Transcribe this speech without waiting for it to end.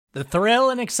The thrill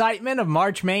and excitement of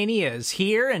March Mania is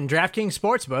here, and DraftKings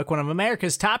Sportsbook, one of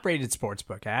America's top-rated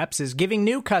sportsbook apps, is giving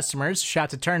new customers a shot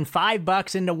to turn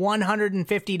 $5 into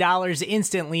 $150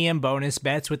 instantly in bonus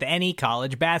bets with any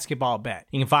college basketball bet.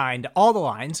 You can find all the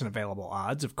lines and available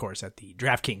odds, of course, at the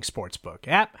DraftKings Sportsbook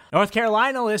app. North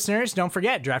Carolina listeners, don't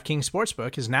forget, DraftKings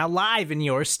Sportsbook is now live in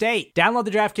your state. Download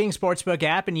the DraftKings Sportsbook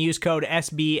app and use code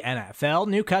SBNFL.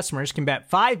 New customers can bet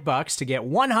 $5 to get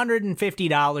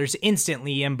 $150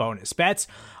 instantly in bonus bets,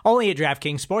 only at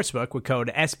DraftKings Sportsbook with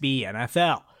code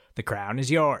SBNFL. The crown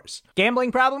is yours.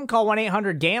 Gambling problem? Call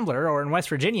 1-800-GAMBLER, or in West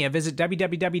Virginia, visit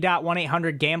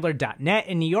www.1800gambler.net.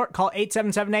 In New York, call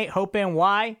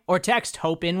 877-8-HOPE-NY or text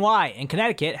HOPE-NY. In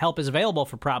Connecticut, help is available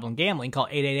for problem gambling. Call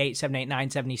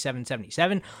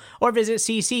 888-789-7777 or visit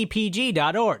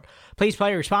ccpg.org. Please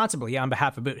play responsibly on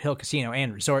behalf of Boot Hill Casino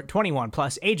and Resort. 21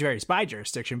 plus, age varies by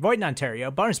jurisdiction. Void in Ontario.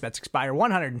 Bonus bets expire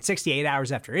 168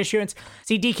 hours after issuance.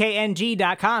 See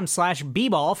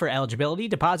dkng.com/bball for eligibility,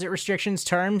 deposit restrictions,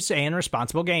 terms, and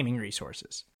responsible gaming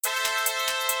resources.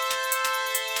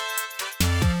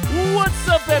 What's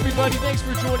up, everybody? Thanks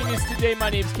for joining us today.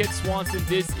 My name's Kent Swanson.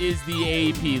 This is the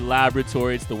AAP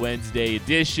Laboratory. It's the Wednesday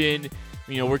edition.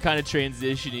 We're kind of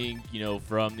transitioning,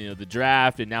 from the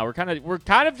draft, and now we're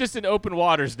kind of just in open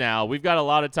waters now. We've got a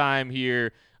lot of time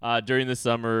here during the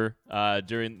summer,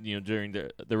 during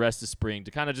the rest of spring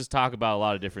to kind of just talk about a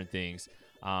lot of different things.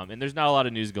 And there's not a lot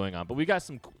of news going on, but we got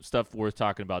some stuff worth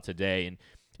talking about today.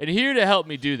 And here to help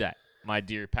me do that, my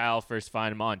dear pal. First,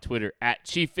 find him on Twitter at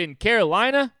Chief in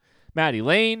Carolina, Matty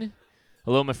Lane.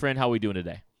 Hello, my friend. How are we doing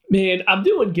today? Man, I'm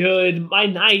doing good. My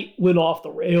night went off the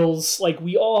rails. Like,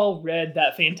 we all read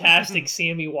that fantastic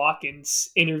Sammy Watkins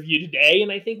interview today,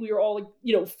 and I think we were all,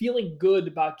 feeling good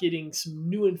about getting some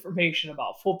new information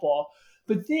about football.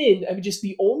 But then, just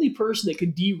the only person that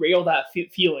could derail that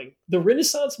feeling, the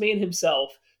Renaissance man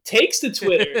himself, takes to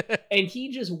Twitter, and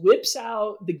he just whips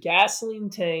out the gasoline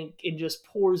tank and just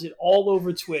pours it all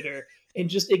over Twitter and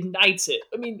just ignites it.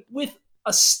 With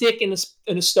a stick and a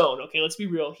stone. Okay, let's be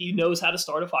real. He knows how to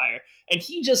start a fire, and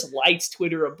he just lights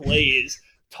Twitter ablaze,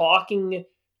 talking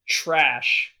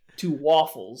trash to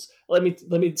Waffles. Let me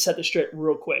set this straight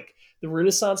real quick. The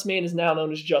Renaissance man is now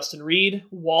known as Justin Reed.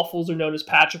 Waffles are known as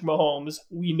Patrick Mahomes.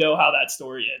 We know how that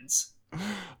story ends.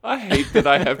 I hate that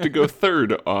I have to go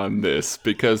third on this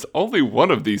because only one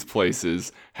of these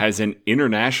places has an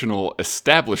international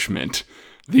establishment.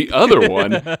 The other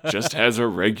one just has a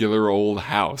regular old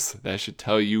house. That should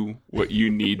tell you what you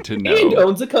need to know. And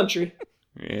owns a country.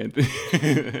 And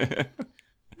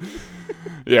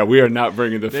yeah, we are not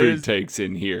bringing the food takes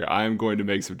in here. I'm going to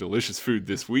make some delicious food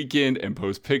this weekend and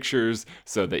post pictures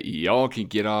so that y'all can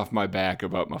get off my back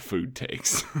about my food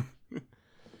takes.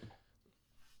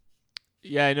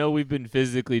 Yeah, I know we've been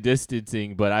physically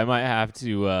distancing, but I might have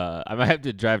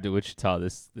to drive to Wichita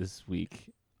this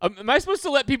week. Am I supposed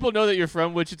to let people know that you're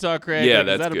from Wichita, Craig? Yeah, that's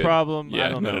good. Is that good. a problem? Yeah, I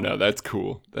don't know. No, that's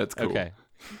cool. That's cool. Okay.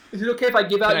 Is it okay if I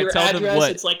give out your address?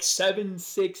 It's like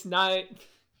 769.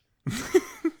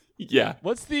 Yeah.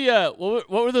 What's the what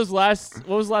was the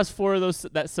last four of those,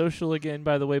 that social again,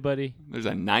 by the way, buddy? There's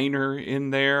a Niner in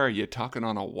there. Are you talking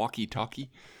on a walkie-talkie?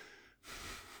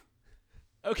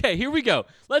 Okay, here we go.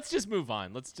 Let's just move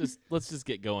on. Let's just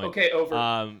get going. Okay,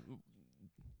 over.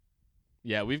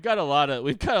 Yeah, we've got a lot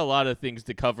of things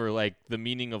to cover, like the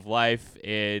meaning of life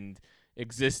and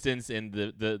existence and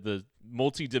the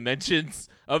multi dimensions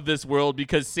of this world,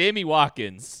 because Sammy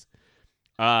Watkins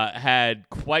had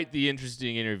quite the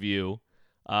interesting interview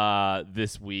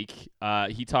this week.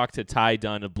 He talked to Ty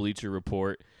Dunn of Bleacher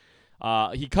Report.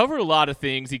 He covered a lot of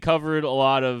things. He covered a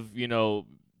lot of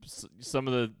some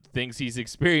of the things he's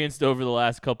experienced over the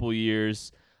last couple of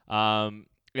years, and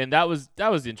that was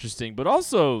interesting. But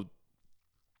also,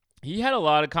 he had a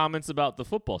lot of comments about the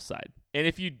football side.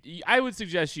 And I would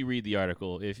suggest you read the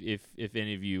article if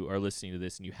any of you are listening to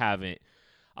this and you haven't.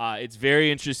 It's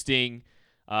very interesting,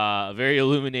 very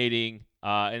illuminating,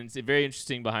 and it's a very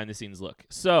interesting behind the scenes look.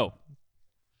 So,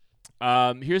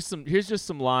 here's just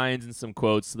some lines and some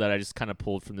quotes that I just kind of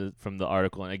pulled from the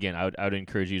article. And again, I would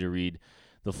encourage you to read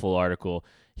the full article.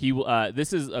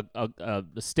 This is a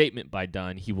statement by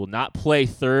Dunn. He will not play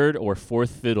third or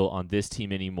fourth fiddle on this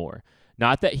team anymore.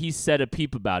 Not that he said a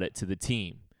peep about it to the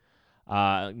team.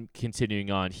 Continuing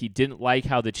on, he didn't like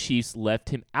how the Chiefs left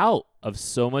him out of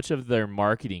so much of their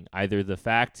marketing, either the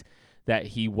fact that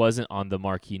he wasn't on the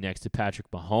marquee next to Patrick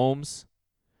Mahomes,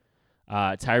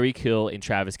 Tyreek Hill, and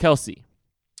Travis Kelce.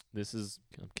 This is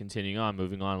continuing on,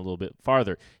 moving on a little bit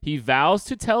farther. He vows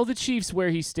to tell the Chiefs where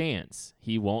he stands.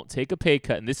 He won't take a pay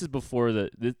cut. And this is before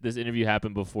this interview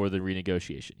happened before the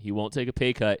renegotiation. He won't take a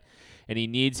pay cut, and he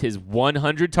needs his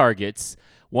 100 targets,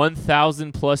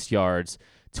 1,000-plus yards,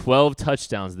 12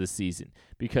 touchdowns this season.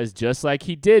 Because just like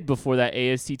he did before that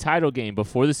AFC title game,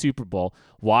 before the Super Bowl,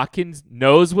 Watkins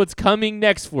knows what's coming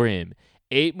next for him.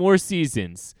 8 more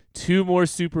seasons, 2 more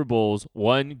Super Bowls,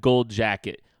 1 gold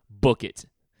jacket. Book it.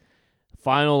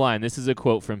 Final line. This is a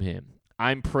quote from him.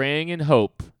 I'm praying and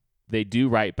hope they do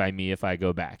right by me if I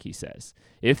go back, he says.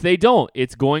 If they don't,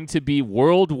 it's going to be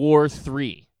World War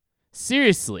III.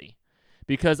 Seriously.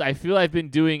 Because I feel I've been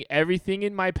doing everything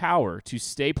in my power to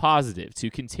stay positive, to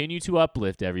continue to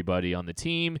uplift everybody on the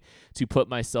team, to put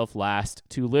myself last,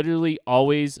 to literally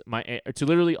always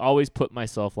put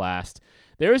myself last.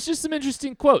 There was just some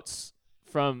interesting quotes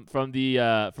from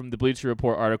the Bleacher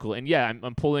Report article, and yeah,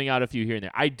 I'm pulling out a few here and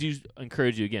there. I do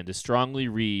encourage you again to strongly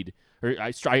read, or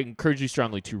I encourage you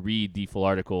strongly to read the full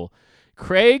article.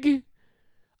 Craig,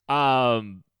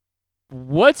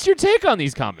 what's your take on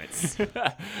these comments?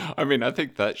 I mean, I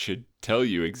think that should tell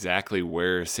you exactly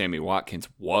where Sammy Watkins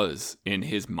was in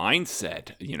his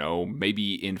mindset. You know,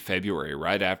 maybe in February,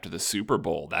 right after the Super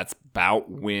Bowl. That's about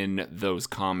when those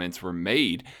comments were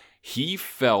made. He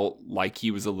felt like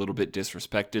he was a little bit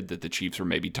disrespected, that the Chiefs were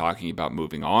maybe talking about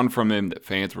moving on from him, that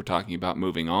fans were talking about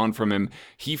moving on from him.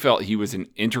 He felt he was an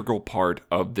integral part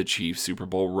of the Chiefs Super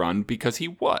Bowl run because he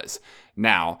was.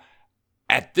 Now,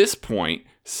 at this point,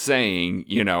 saying,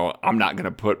 you know, I'm not going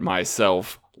to put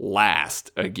myself last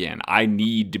again. I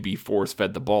need to be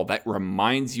force-fed the ball. That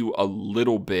reminds you a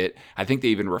little bit. I think they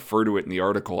even refer to it in the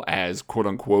article as,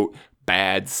 quote-unquote,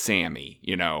 bad Sammy.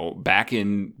 You know, back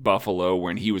in Buffalo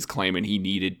when he was claiming he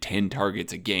needed 10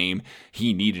 targets a game,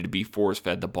 he needed to be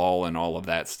force-fed the ball and all of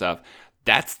that stuff.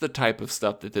 That's the type of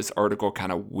stuff that this article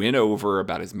kind of went over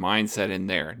about his mindset in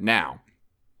there. Now,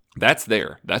 that's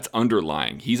there. That's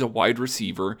underlying. He's a wide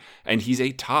receiver, and he's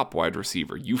a top wide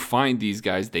receiver. You find these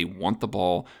guys, they want the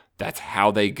ball. That's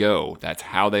how they go. That's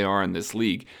how they are in this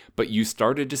league. But you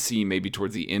started to see maybe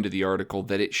towards the end of the article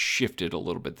that it shifted a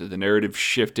little bit, that the narrative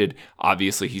shifted.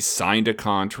 Obviously, he signed a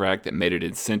contract that made it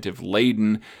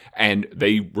incentive-laden, and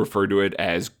they refer to it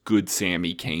as good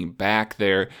Sammy came back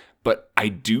there. But I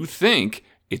do think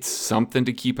it's something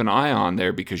to keep an eye on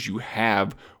there because you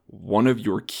have one of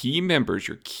your key members,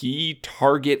 your key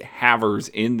target havers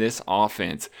in this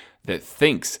offense that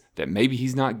thinks that maybe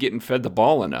he's not getting fed the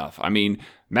ball enough. I mean,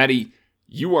 Maddie,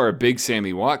 you are a big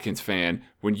Sammy Watkins fan.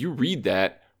 When you read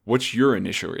that, what's your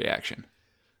initial reaction?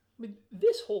 I mean,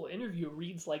 this whole interview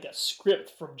reads like a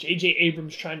script from J.J.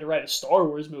 Abrams trying to write a Star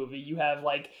Wars movie. You have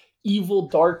like evil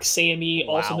dark Sammy,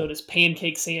 also known as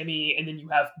Pancake Sammy, and then you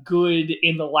have good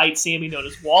in the light Sammy, known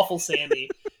as Waffle Sammy.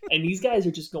 And these guys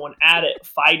are just going at it,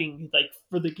 fighting like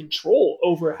for the control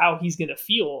over how he's going to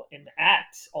feel and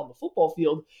act on the football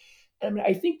field. I mean,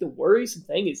 I think the worrisome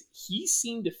thing is he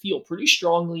seemed to feel pretty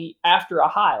strongly after a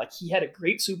high. Like, he had a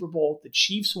great Super Bowl. The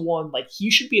Chiefs won. Like, he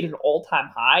should be at an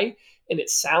all-time high. And it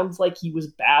sounds like he was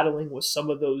battling with some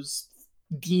of those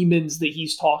demons that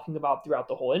he's talking about throughout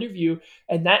the whole interview.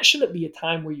 And that shouldn't be a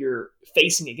time where you're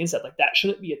facing against that. Like, that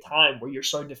shouldn't be a time where you're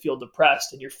starting to feel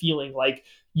depressed and you're feeling like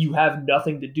you have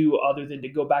nothing to do other than to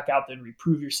go back out there and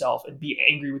reprove yourself and be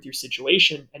angry with your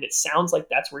situation. And it sounds like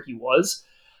that's where he was.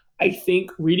 I think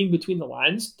reading between the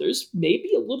lines, there's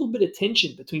maybe a little bit of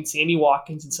tension between Sammy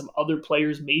Watkins and some other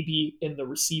players, maybe in the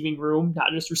receiving room,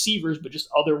 not just receivers, but just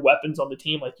other weapons on the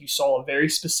team. Like, you saw a very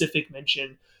specific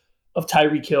mention of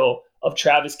Tyreek Hill, of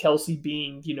Travis Kelce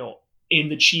being, you know, in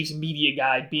the Chiefs media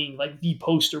guide, being like the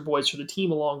poster boys for the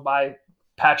team along by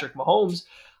Patrick Mahomes.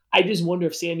 I just wonder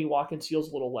if Sammy Watkins feels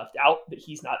a little left out, that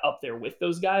he's not up there with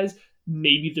those guys.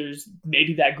 Maybe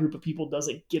that group of people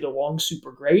doesn't get along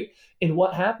super great. And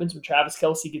what happens when Travis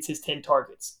Kelce gets his 10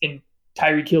 targets and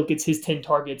Tyreek Hill gets his 10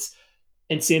 targets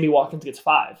and Sammy Watkins gets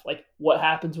 5? Like, what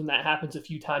happens when that happens a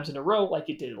few times in a row like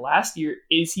it did last year?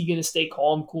 Is he going to stay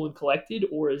calm, cool, and collected?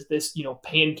 Or is this, you know,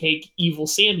 pancake evil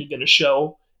Sammy going to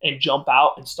show and jump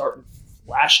out and start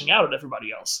lashing out at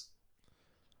everybody else?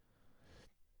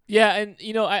 Yeah, and,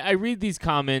 you know, I read these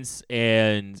comments,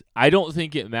 and I don't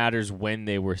think it matters when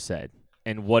they were said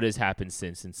and what has happened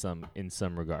since in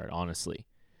some regard, honestly.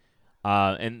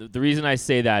 And the reason I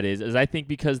say that is I think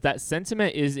because that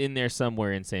sentiment is in there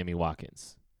somewhere in Sammy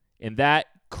Watkins, and that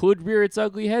could rear its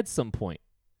ugly head some point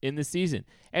in the season.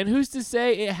 And who's to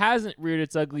say it hasn't reared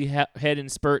its ugly head in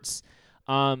spurts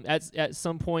at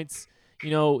some points, you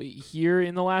know, here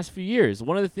in the last few years.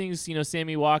 One of the things, you know,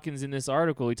 Sammy Watkins in this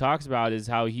article he talks about is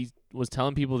how he was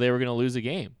telling people they were going to lose a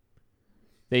game.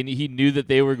 He knew that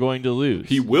they were going to lose.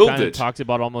 He willed kind of it. Talked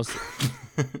about almost.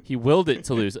 He willed it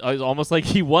to lose. It's almost like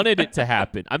he wanted it to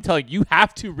happen. I'm telling you,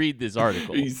 have to read this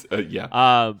article. There's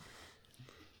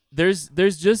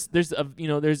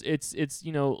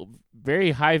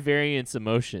very high variance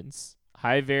emotions,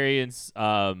 high variance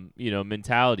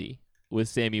mentality with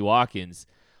Sammy Watkins.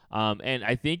 And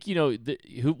I think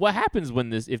what happens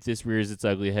if this rears its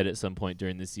ugly head at some point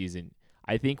during the season.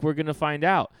 I think we're gonna find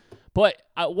out. But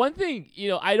one thing,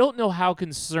 I don't know how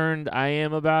concerned I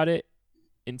am about it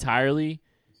entirely,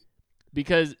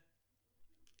 because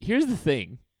here's the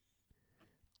thing.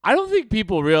 I don't think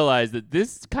people realize that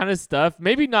this kind of stuff,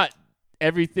 maybe not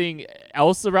everything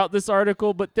else about this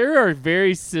article, but there are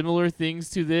very similar things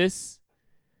to this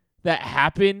that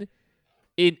happen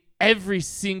in every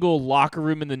single locker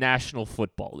room in the National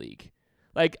Football League.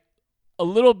 Like, a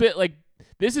little bit like,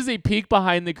 this is a peek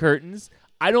behind the curtains.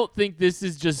 I don't think this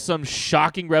is just some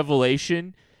shocking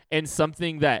revelation and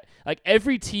something that, like,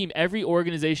 every team, every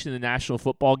organization in the National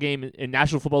Football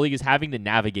League is having to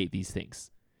navigate these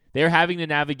things. They're having to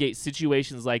navigate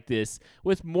situations like this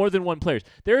with more than one player.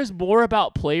 There is more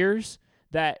about players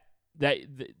that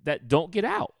don't get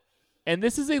out. And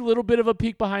this is a little bit of a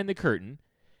peek behind the curtain.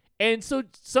 And so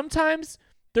sometimes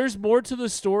there's more to the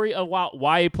story of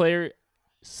why a player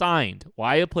signed,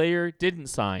 why a player didn't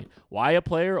sign, why a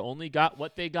player only got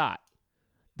what they got.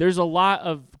 There's a lot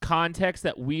of context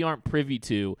that we aren't privy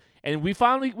to. And we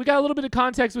got a little bit of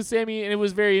context with Sammy, and it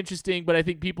was very interesting, but I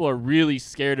think people are really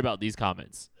scared about these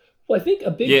comments. Well, I think a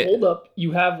big holdup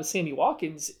you have with Sammy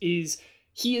Watkins is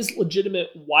he is legitimate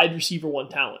wide receiver one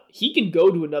talent. He can go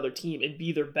to another team and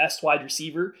be their best wide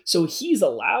receiver. So he's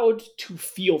allowed to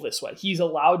feel this way. He's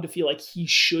allowed to feel like he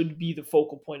should be the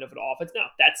focal point of an offense. Now,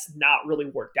 that's not really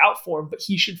worked out for him, but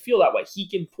he should feel that way. He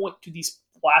can point to these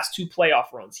last two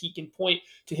playoff runs. He can point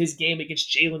to his game against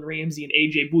Jalen Ramsey and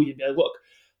AJ Bouye and be like, look,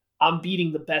 I'm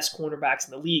beating the best cornerbacks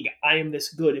in the league. I am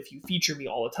this good if you feature me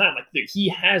all the time. Like, he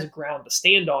has ground to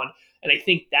stand on. And I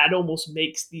think that almost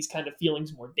makes these kind of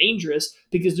feelings more dangerous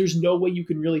because there's no way you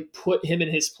can really put him in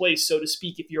his place, so to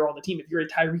speak, if you're on the team. If you're a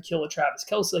Tyreek Hill or Travis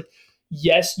Kelce, like,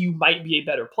 yes, you might be a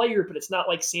better player, but it's not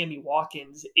like Sammy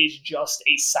Watkins is just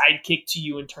a sidekick to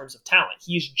you in terms of talent.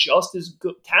 He's just as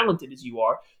good, talented as you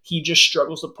are. He just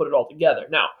struggles to put it all together.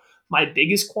 Now, my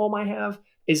biggest qualm I have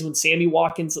is when Sammy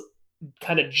Watkins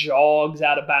kind of jogs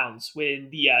out of bounds.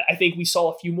 When I think we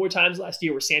saw a few more times last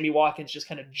year where Sammy Watkins just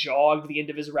kind of jogged the end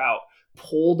of his route,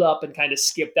 pulled up and kind of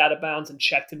skipped out of bounds and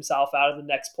checked himself out of the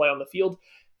next play on the field.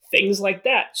 Things like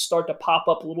that start to pop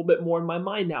up a little bit more in my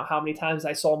mind now. How many times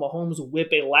I saw Mahomes whip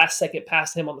a last-second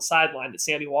pass to him on the sideline that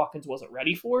Sammy Watkins wasn't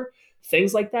ready for.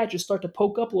 Things like that just start to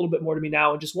poke up a little bit more to me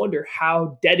now, and just wonder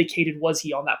how dedicated was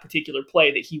he on that particular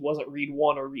play that he wasn't read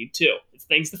one or read two. It's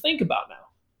things to think about now.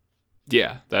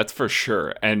 Yeah, that's for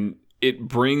sure. And it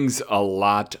brings a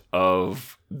lot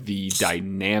of the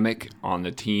dynamic on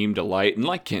the team to light. And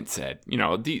like Kent said,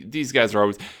 these guys are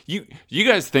always... You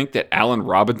guys think that Allen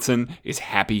Robinson is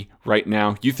happy right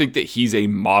now? You think that he's a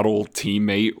model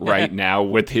teammate right now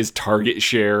with his target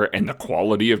share and the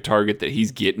quality of target that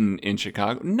he's getting in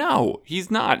Chicago? No, he's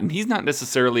not. And he's not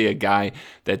necessarily a guy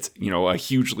that's, a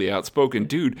hugely outspoken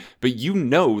dude, but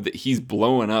that he's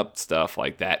blowing up stuff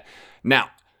like that. Now,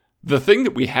 the thing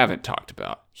that we haven't talked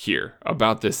about here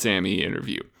about this Sammy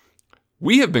interview,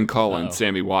 we have been calling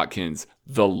Sammy Watkins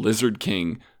the Lizard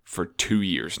King for 2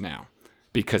 years now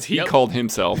because he called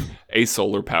himself a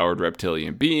solar-powered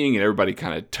reptilian being, and everybody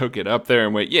kind of took it up there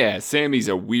and went, yeah, Sammy's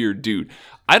a weird dude.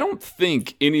 I don't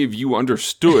think any of you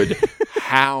understood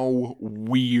how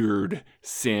weird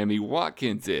Sammy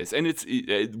Watkins is. And it's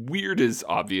weird is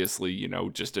obviously,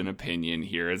 just an opinion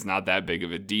here. It's not that big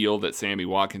of a deal that Sammy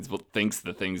Watkins thinks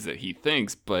the things that he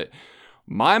thinks, but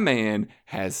my man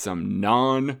has some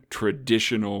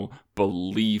non-traditional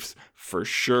beliefs for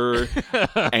sure.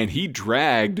 And he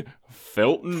dragged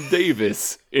Felton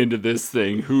Davis into this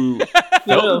thing.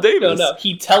 No,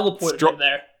 he teleported him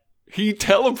there. He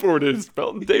teleported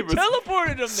Felton Davis.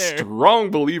 Teleported him there.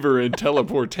 Strong believer in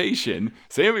teleportation.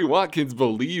 Sammy Watkins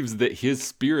believes that his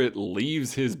spirit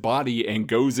leaves his body and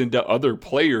goes into other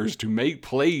players to make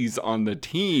plays on the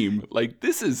team. Like,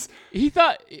 this is... He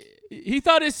thought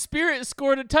his spirit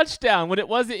scored a touchdown when it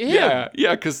wasn't him.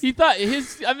 Yeah, because... He thought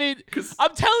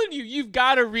I'm telling you, you've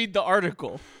got to read the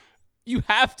article. You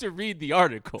have to read the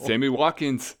article. Sammy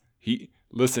Watkins,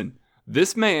 listen...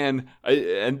 This man,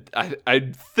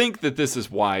 I think that this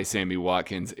is why Sammy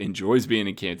Watkins enjoys being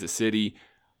in Kansas City.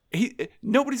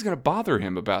 Nobody's going to bother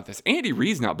him about this. Andy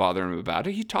Reid's not bothering him about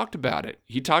it. He talked about it.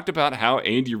 He talked about how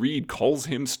Andy Reid calls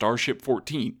him Starship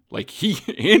 14. Like,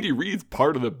 Andy Reid's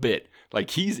part of the bit.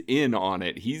 Like, he's in on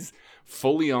it. He's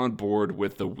fully on board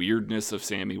with the weirdness of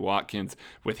Sammy Watkins,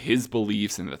 with his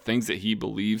beliefs and the things that he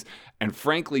believes. And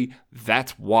frankly,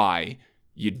 that's why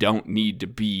you don't need to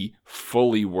be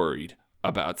fully worried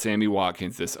about Sammy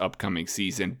Watkins this upcoming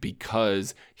season,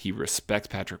 because he respects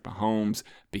Patrick Mahomes,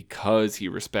 because he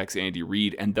respects Andy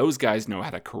Reid, and those guys know how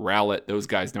to corral it. Those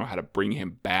guys know how to bring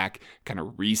him back, kind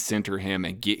of recenter him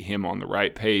and get him on the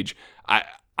right page.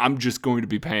 I'm just going to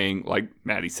be paying, like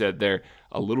Maddie said there,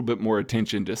 a little bit more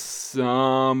attention to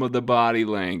some of the body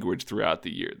language throughout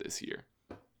the year this year.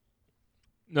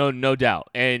 No doubt.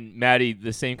 And Maddie,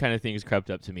 the same kind of thing has crept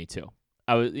up to me too.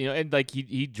 I was, and like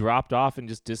he dropped off and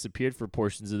just disappeared for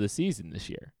portions of the season this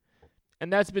year.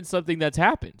 And that's been something that's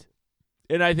happened.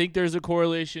 And I think there's a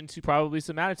correlation to probably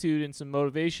some attitude and some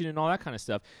motivation and all that kind of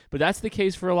stuff. But that's the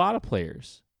case for a lot of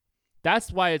players.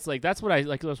 That's why it's like, that's what I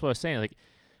was saying. Like,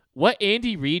 what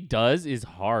Andy Reid does is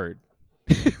hard.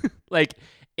 Like,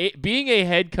 being a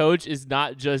head coach is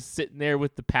not just sitting there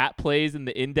with the pat plays and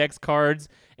the index cards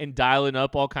and dialing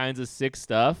up all kinds of sick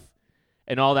stuff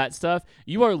and all that stuff.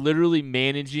 You are literally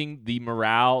managing the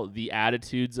morale, the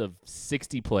attitudes of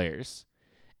 60 players.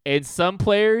 And some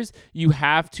players you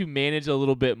have to manage a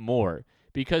little bit more,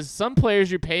 because some players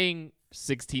you're paying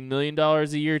 $16 million a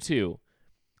year to.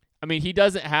 I mean, he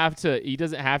doesn't have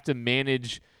to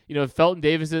manage. If Felton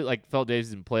Davis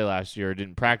didn't play last year or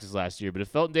didn't practice last year, but if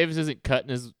Felton Davis isn't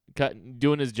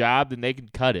doing his job, then they can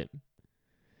cut him.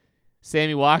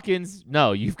 Sammy Watkins,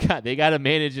 no, they got to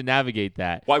manage and navigate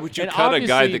that. Why would you cut a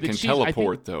guy that can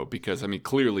teleport, though? Because, I mean,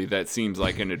 clearly that seems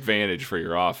like an advantage for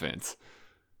your offense.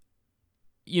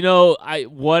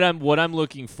 What I'm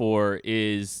looking for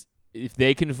is if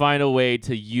they can find a way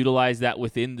to utilize that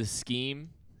within the scheme,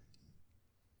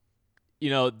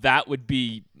 that would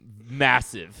be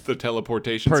massive. The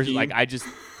teleportation scheme? Like,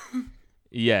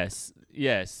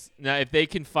 yes. Now, if they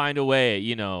can find a way,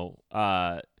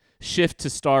 shift to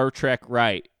Star Trek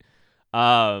right.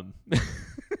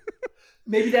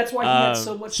 Maybe that's why he had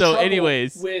so much trouble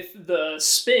anyways, with the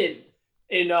spin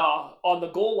on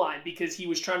the goal line, because he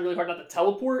was trying really hard not to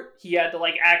teleport. He had to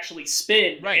actually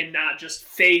spin and not just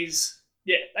phase.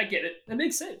 Yeah, I get it. That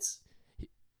makes sense.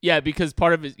 Yeah, because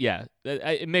part of it,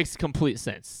 it makes complete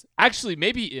sense. Actually,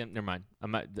 maybe never mind.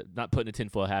 I'm not putting a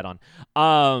tinfoil hat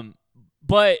on.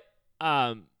 But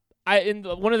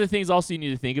one of the things also you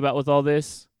need to think about with all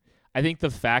this, I think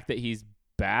the fact that he's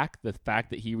back, the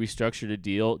fact that he restructured a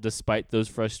deal despite those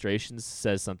frustrations,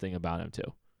 says something about him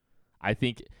too. I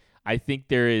think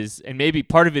there is, and maybe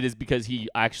part of it is because he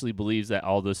actually believes that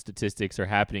all those statistics are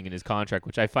happening in his contract,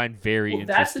 which I find very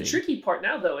interesting. That's the tricky part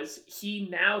now, though, is he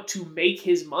now, to make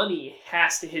his money,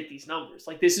 has to hit these numbers.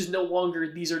 Like, this is no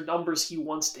longer, these are numbers he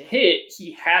wants to hit.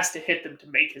 He has to hit them to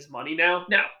make his money now.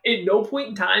 Now, at no point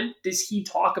in time does he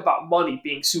talk about money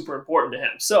being super important to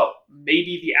him. So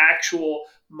maybe the actual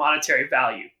monetary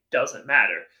value doesn't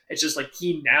matter. It's just like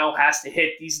he now has to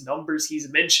hit these numbers he's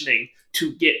mentioning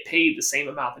to get paid the same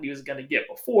amount that he was going to get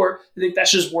before. I think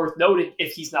that's just worth noting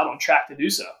if he's not on track to do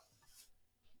so.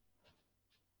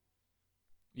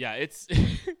 Yeah, it's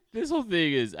this whole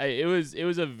thing is it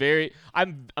was a very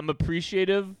I'm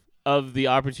appreciative of the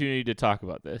opportunity to talk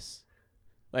about this.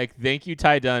 Like, thank you,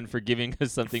 Ty Dunn, for giving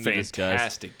us something to discuss.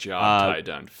 Fantastic job, Ty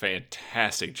Dunn.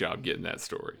 Fantastic job getting that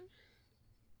story.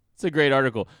 It's a great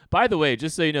article. By the way,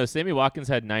 just so you know, Sammy Watkins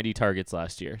had 90 targets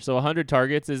last year. So 100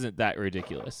 targets isn't that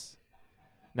ridiculous.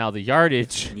 Now the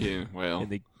yardage. Yeah, well.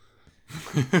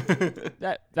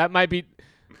 that might be.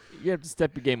 You have to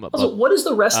step your game up. Also, what is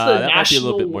the rest of the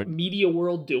national more media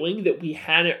world doing that we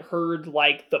hadn't heard,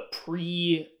 like the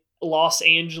pre-Los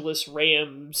Angeles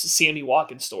Rams Sammy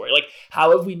Watkins story? Like,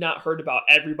 how have we not heard about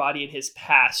everybody in his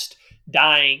past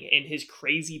dying and his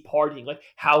crazy partying? Like,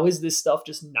 how has this stuff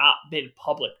just not been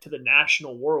public to the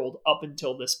national world up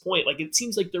until this point? Like, it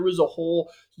seems like there was a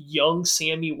whole young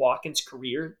Sammy Watkins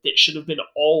career that should have been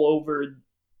all over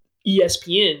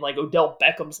ESPN, like Odell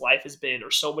Beckham's life has been, or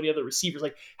so many other receivers.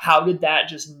 Like, how did that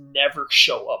just never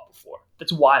show up before?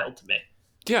 That's wild to me.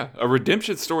 Yeah, a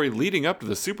redemption story leading up to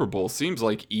the Super Bowl seems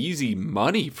like easy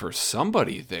money for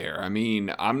somebody there. I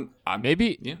mean, I'm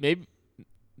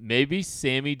Maybe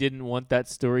Sammy didn't want that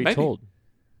story told.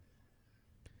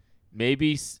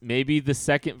 Maybe the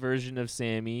second version of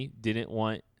Sammy didn't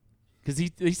want, because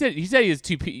he said he has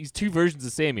two versions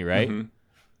of Sammy, right? Mm-hmm.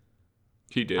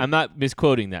 He did. I'm not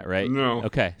misquoting that, right? No.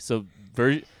 Okay, so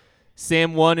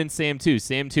Sam 1 and Sam 2.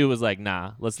 Sam 2 was like,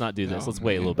 nah, let's not do this. Let's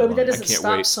wait a little bit. But that doesn't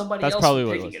stop somebody else from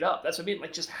picking it up. That's what I mean.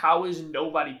 Like, just how has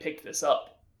nobody picked this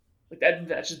up? Like,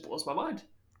 that just blows my mind.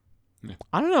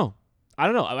 I don't know. I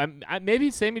don't know.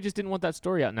 Maybe Sammy just didn't want that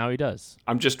story out. Now he does.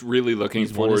 I'm just really looking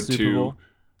forward to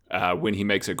when he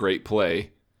makes a great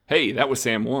play. Hey, that was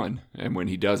Sam 1. And when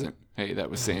he doesn't, hey, that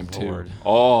was Sam 2.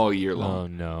 All year long. Oh,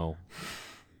 no.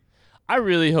 I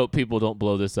really hope people don't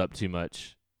blow this up too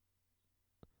much.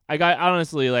 I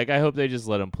honestly, I hope they just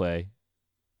let him play.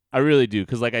 I really do,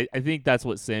 because I think that's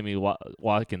what Sammy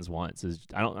Watkins wants. Is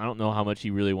I don't know how much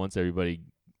he really wants everybody.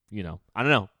 I don't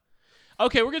know.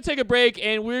 Okay, we're gonna take a break,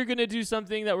 and we're gonna do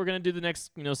something that we're gonna do the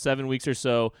next 7 weeks or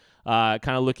so. Kind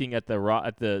of looking at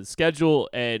the schedule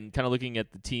and kind of looking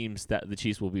at the teams that the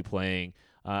Chiefs will be playing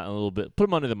a little bit. Put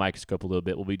them under the microscope a little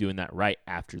bit. We'll be doing that right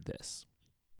after this.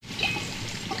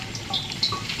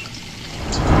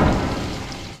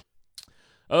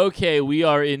 Okay, we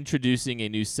are introducing a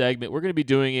new segment. We're going to be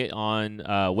doing it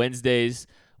on Wednesdays.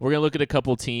 We're going to look at a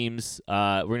couple teams.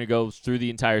 We're going to go through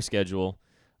the entire schedule,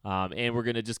 and we're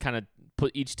going to just kind of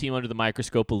put each team under the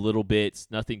microscope a little bit. It's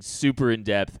nothing super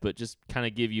in-depth, but just kind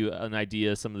of give you an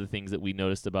idea of some of the things that we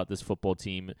noticed about this football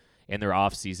team and their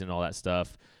offseason, all that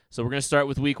stuff. So we're going to start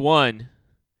with week 1,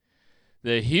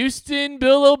 the Houston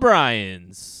Bill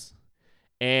O'Briens.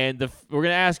 And we're going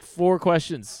to ask 4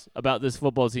 questions about this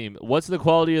football team. What's the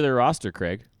quality of their roster,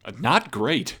 Craig? Not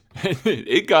great.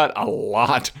 It got a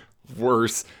lot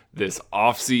worse this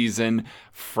offseason.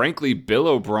 Frankly, Bill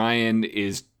O'Brien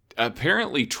is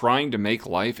apparently trying to make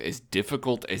life as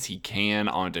difficult as he can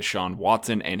on Deshaun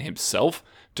Watson and himself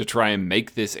to try and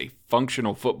make this a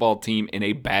functional football team in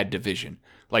a bad division.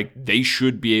 They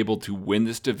should be able to win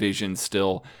this division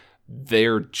still.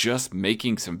 They're just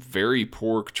making some very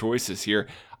poor choices here.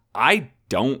 I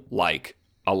don't like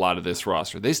a lot of this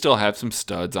roster. They still have some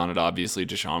studs on it, obviously.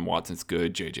 Deshaun Watson's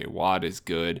good. J.J. Watt is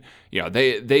good.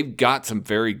 They've got some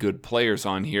very good players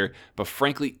on here. But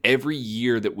frankly, every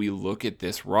year that we look at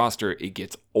this roster, it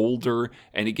gets older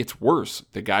and it gets worse.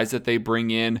 The guys that they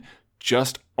bring in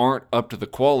just aren't up to the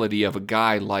quality of a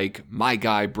guy like my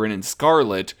guy, Brennan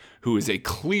Scarlett, who is a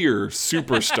clear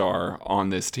superstar on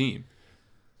this team.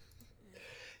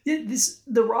 Yeah,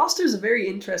 the roster is very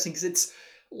interesting because it's,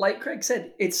 like Craig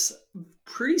said, it's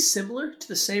pretty similar to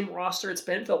the same roster it's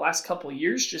been for the last couple of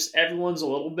years. Just everyone's a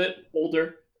little bit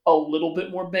older, a little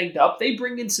bit more banged up. They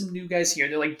bring in some new guys here.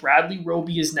 They're Bradley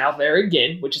Roby is now there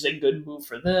again, which is a good move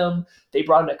for them. They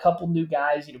brought in a couple new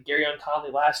guys. Garyon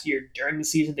Conley last year during the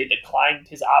season, they declined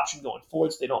his option going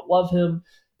forward, so they don't love him.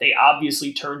 They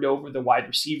obviously turned over the wide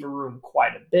receiver room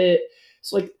quite a bit.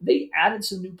 So, they added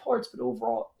some new parts, but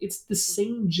overall, it's the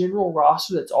same general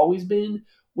roster that's always been,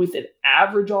 with an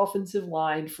average offensive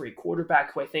line for a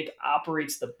quarterback who I think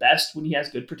operates the best when he has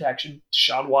good protection.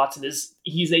 Deshaun Watson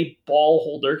he's a ball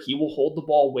holder. He will hold the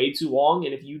ball way too long,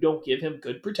 and if you don't give him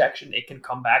good protection, it can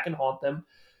come back and haunt them.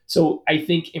 So I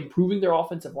think improving their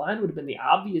offensive line would have been the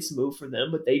obvious move for them,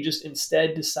 but they just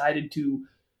instead decided to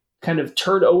kind of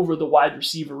turn over the wide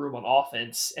receiver room on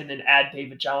offense and then add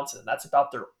David Johnson. That's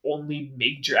about their only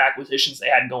major acquisitions they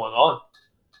had going on.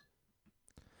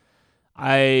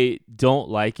 I don't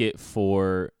like it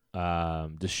for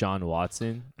Deshaun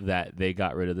Watson that they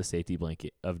got rid of the safety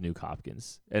blanket of Nuke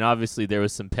Hopkins. And obviously there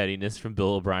was some pettiness from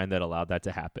Bill O'Brien that allowed that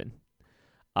to happen.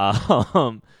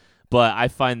 But I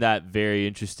find that very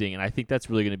interesting, and I think that's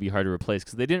really going to be hard to replace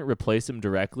because they didn't replace him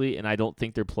directly, and I don't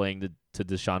think they're playing to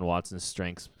Deshaun Watson's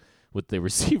strengths with the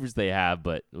receivers they have,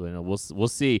 but we'll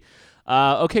see.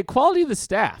 Okay, quality of the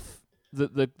staff.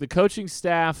 The coaching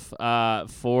staff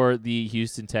for the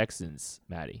Houston Texans,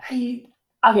 Maddie.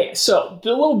 Okay, so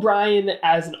Bill O'Brien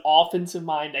as an offensive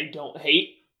mind, I don't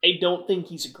hate. I don't think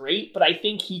he's great, but I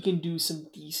think he can do some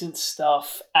decent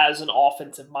stuff as an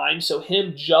offensive mind. So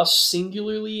him just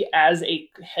singularly as a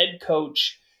head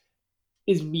coach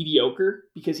is mediocre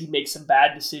because he makes some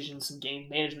bad decisions, some game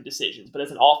management decisions. But as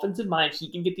an offensive mind,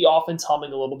 he can get the offense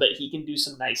humming a little bit. He can do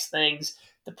some nice things.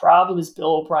 The problem is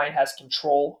Bill O'Brien has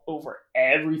control over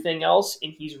everything else,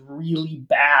 and he's really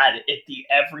bad at the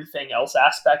everything else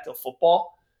aspect of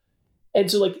football. And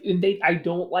so, I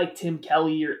don't like Tim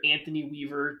Kelly or Anthony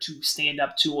Weaver to stand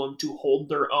up to him, to hold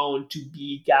their own, to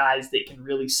be guys that can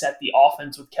really set the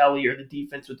offense with Kelly or the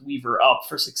defense with Weaver up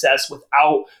for success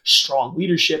without strong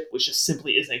leadership, which just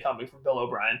simply isn't coming from Bill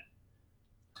O'Brien.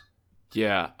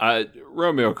 Yeah,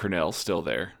 Romeo Crennel's still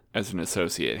there as an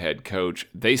associate head coach.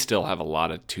 They still have a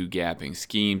lot of two-gapping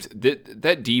schemes.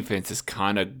 That defense has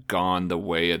kind of gone the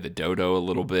way of the dodo a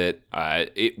little bit.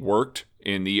 It worked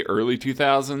in the early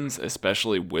 2000s,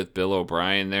 especially with Bill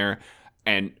O'Brien there,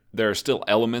 and there are still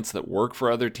elements that work for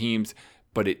other teams,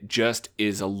 but it just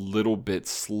is a little bit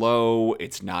slow.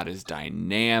 It's not as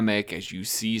dynamic as you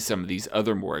see some of these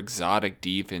other more exotic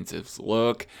defensives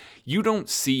look. You don't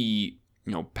see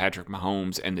Patrick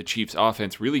Mahomes and the Chiefs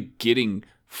offense really getting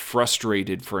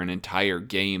frustrated for an entire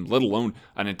game, let alone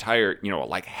an entire,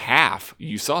 like half.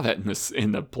 You saw that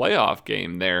in the playoff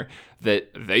game there,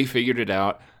 that they figured it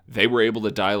out. They were able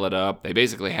to dial it up. They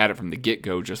basically had it from the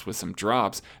get-go just with some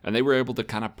drops, and they were able to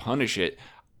kind of punish it.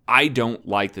 I don't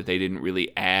like that they didn't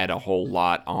really add a whole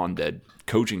lot on the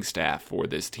coaching staff for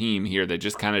this team here. They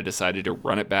just kind of decided to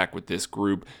run it back with this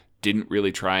group, didn't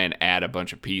really try and add a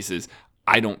bunch of pieces.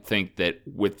 I don't think that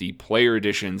with the player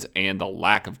additions and the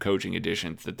lack of coaching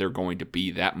additions that they're going to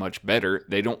be that much better.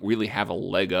 They don't really have a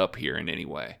leg up here in any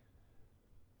way.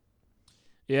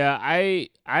 Yeah, I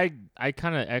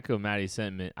kind of echo Maddie's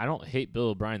sentiment. I don't hate Bill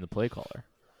O'Brien, the play caller,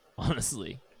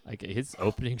 honestly. Like, his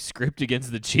opening script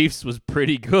against the Chiefs was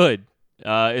pretty good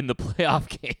in the playoff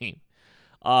game.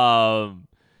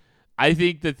 I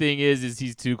think the thing is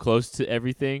he's too close to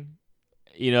everything,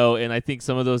 and I think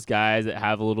some of those guys that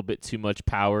have a little bit too much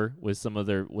power with some of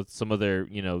their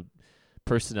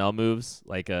personnel moves,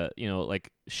 like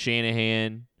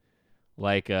Shanahan,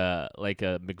 like a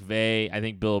McVay. I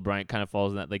think Bill O'Brien kind of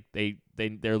falls in that. Like they're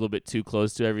a little bit too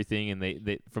close to everything, and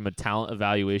they from a talent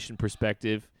evaluation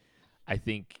perspective, I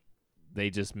think they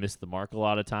just miss the mark a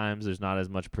lot of times. There's not as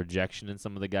much projection in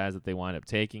some of the guys that they wind up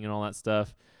taking and all that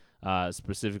stuff,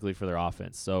 specifically for their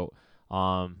offense. So,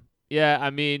 Bill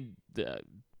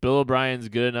O'Brien's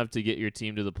good enough to get your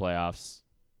team to the playoffs,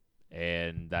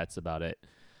 and that's about it.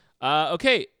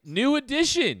 Okay, new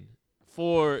addition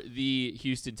for the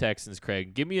Houston Texans,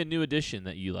 Craig. Give me a new addition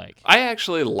that you like. I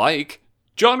actually like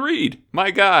John Reed, my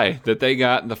guy that they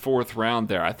got in the 4th round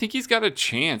there. I think he's got a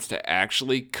chance to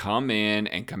actually come in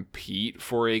and compete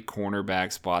for a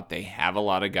cornerback spot. They have a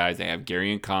lot of guys. They have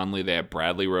Gary and Conley, they have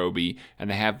Bradley Roby, and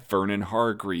they have Vernon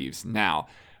Hargreaves. Now,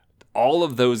 all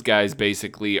of those guys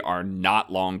basically are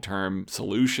not long-term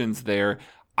solutions there.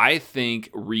 I think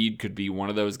Reed could be one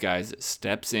of those guys that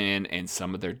steps in and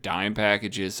some of their dime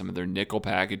packages, some of their nickel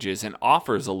packages, and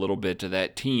offers a little bit to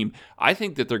that team. I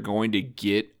think that they're going to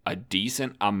get a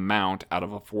decent amount out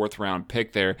of a 4th round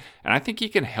pick there, and I think he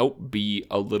can help be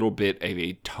a little bit of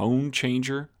a tone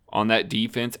changer on that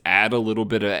defense, add a little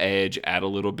bit of edge, add a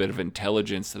little bit of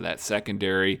intelligence to that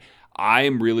secondary.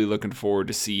 I'm really looking forward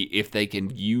to see if they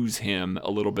can use him a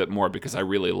little bit more, because I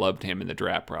really loved him in the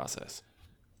draft process.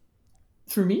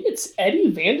 For me, it's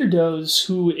Eddie Vanderdoes,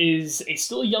 who is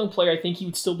still a young player. I think he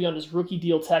would still be on his rookie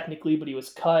deal technically, but he was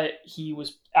cut. He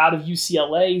was out of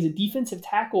UCLA. He's a defensive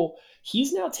tackle.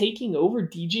 He's now taking over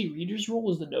DJ Reader's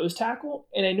role as the nose tackle.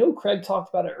 And I know Craig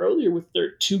talked about it earlier with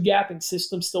their 2-gapping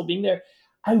system still being there.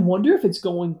 I wonder if it's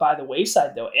going by the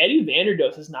wayside, though. Eddie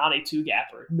Vanderdoes is not a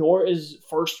 2-gapper, nor is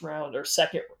second round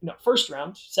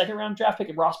draft pick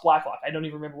of Ross Blacklock. I don't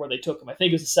even remember where they took him. I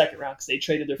think it was the second round because they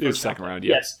traded their first second round.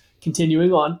 Yes.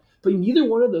 Continuing on. But neither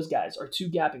one of those guys are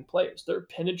 2-gapping players. They're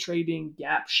penetrating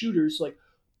gap shooters. Like,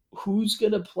 who's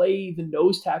going to play the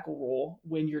nose tackle role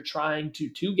when you're trying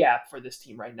to 2-gap for this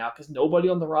team right now? Because nobody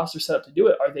on the roster set up to do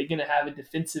it. Are they going to have a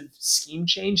defensive scheme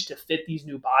change to fit these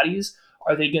new bodies?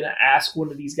 Are they going to ask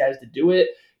one of these guys to do it?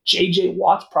 J.J.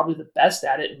 Watt's probably the best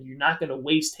at it, and you're not going to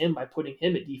waste him by putting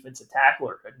him at defensive tackle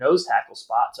or a nose tackle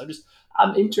spot. So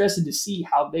I'm interested to see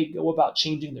how they go about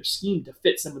changing their scheme to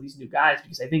fit some of these new guys,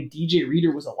 because I think DJ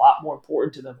Reader was a lot more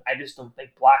important to them. I just don't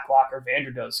think Blacklock or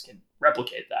Vanderdoes can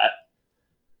replicate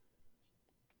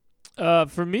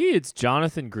that. For me, it's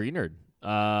Jonathan Greenard.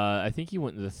 I think he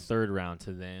went in the 3rd round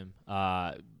to them.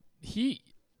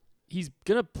 He's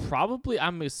gonna probably,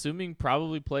 I'm assuming,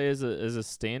 play as a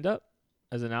stand-up,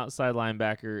 as an outside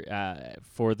linebacker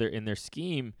in their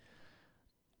scheme.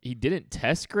 He didn't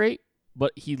test great,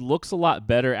 but he looks a lot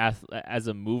better as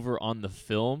a mover on the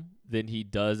film than he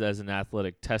does as an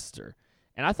athletic tester.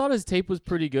 And I thought his tape was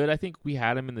pretty good. I think we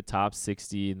had him in the top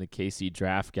 60 in the KC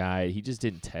draft guide. He just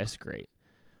didn't test great.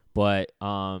 But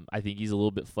I think he's a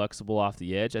little bit flexible off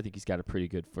the edge. I think he's got a pretty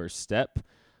good first step.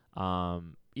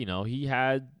 He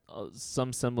had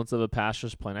some semblance of a pass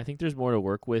rush plan. I think there's more to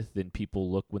work with than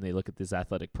people look when they look at this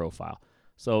athletic profile.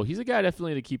 So he's a guy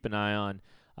definitely to keep an eye on.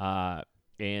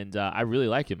 And I really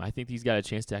like him. I think he's got a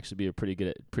chance to actually be a pretty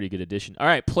good addition. All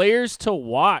right, players to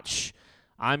watch.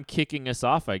 I'm kicking us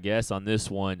off, I guess, on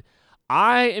this one.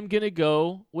 I am going to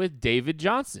go with David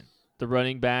Johnson, the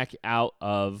running back out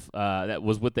of that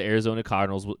was with the Arizona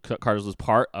Cardinals. Cardinals was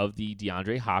part of the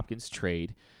DeAndre Hopkins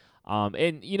trade.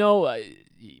 Watching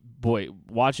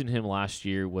him last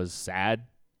year was sad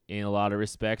in a lot of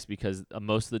respects, because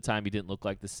most of the time he didn't look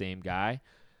like the same guy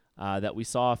that we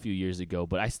saw a few years ago.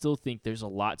 But I still think there's a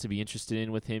lot to be interested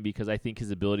in with him, because I think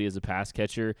his ability as a pass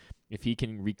catcher, if he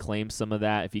can reclaim some of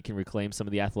that, if he can reclaim some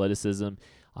of the athleticism,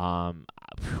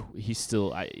 he's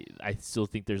still. I still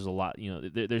think there's a lot.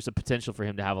 There's a potential for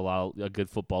him to have a good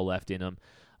football left in him.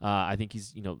 I think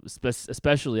he's,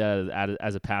 especially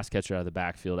as a pass catcher out of the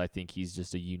backfield. I think he's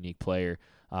just a unique player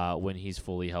when he's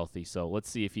fully healthy. So let's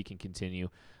see if he can continue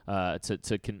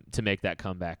to make that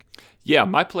comeback. Yeah,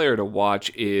 my player to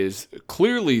watch is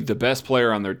clearly the best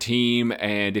player on their team,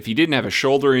 and if he didn't have a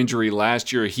shoulder injury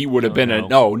last year, he would have been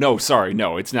No,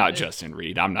 it's not Justin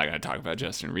Reed. I'm not going to talk about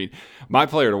Justin Reed. My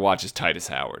player to watch is Titus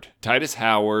Howard. Titus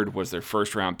Howard was their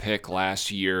first-round pick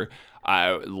last year.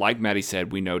 Like Maddie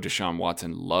said, we know Deshaun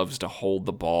Watson loves to hold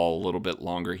the ball a little bit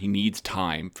longer. He needs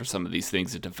time for some of these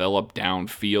things to develop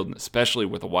downfield, and especially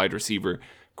with a wide receiver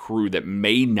crew that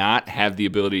may not have the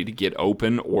ability to get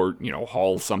open or,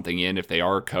 haul something in if they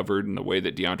are covered in the way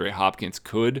that DeAndre Hopkins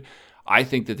could. I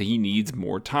think that he needs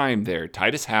more time there.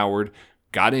 Titus Howard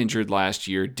got injured last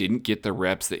year, didn't get the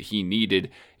reps that he needed.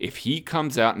 If he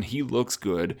comes out and he looks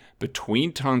good,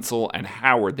 between Tunsil and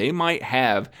Howard, they might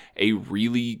have a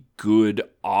really good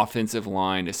offensive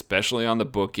line, especially on the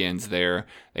bookends there.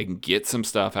 They can get some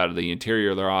stuff out of the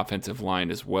interior of their offensive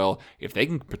line as well. If they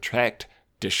can protect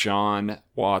Deshaun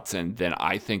Watson, then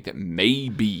I think that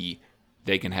maybe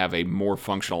they can have a more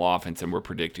functional offense than we're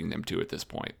predicting them to at this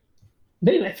point.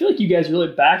 Man, I feel like you guys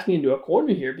really backed me into a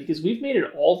corner here because we've made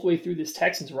it all the way through this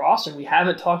Texans roster and we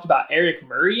haven't talked about Eric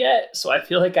Murray yet. So I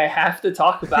feel like I have to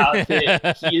talk about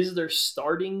that. He is their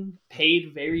starting,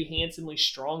 paid, very handsomely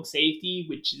strong safety,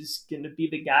 which is going to be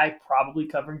the guy probably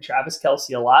covering Travis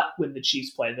Kelce a lot when the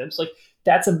Chiefs play them. So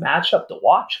that's a matchup to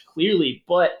watch, clearly.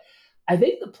 But I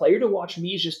think the player to watch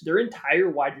me is just their entire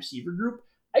wide receiver group.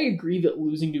 I agree that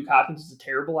losing Duke Hopkins is a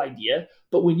terrible idea,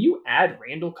 but when you add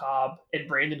Randall Cobb and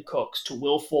Brandon Cooks to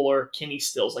Will Fuller, Kenny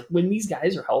Stills, when these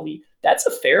guys are healthy, that's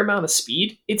a fair amount of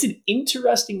speed. It's an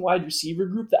interesting wide receiver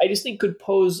group that I just think could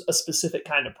pose a specific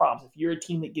kind of problems. If you're a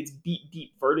team that gets beat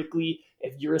deep vertically,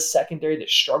 if you're a secondary that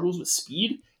struggles with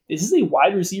speed, this is a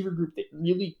wide receiver group that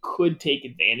really could take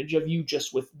advantage of you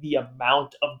just with the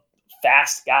amount of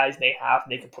fast guys they have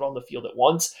and they can put on the field at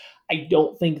once. I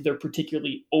don't think they're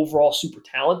particularly overall super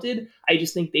talented. I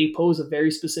just think they pose a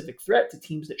very specific threat to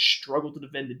teams that struggle to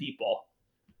defend the deep ball.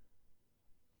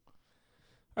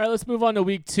 All right, let's move on to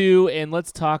week 2, and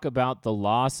let's talk about the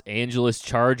Los Angeles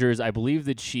Chargers. I believe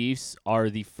the Chiefs are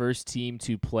the first team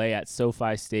to play at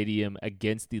SoFi Stadium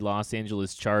against the Los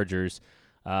Angeles Chargers.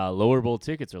 Lower bowl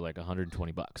tickets are like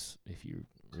 $120 if you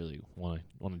really want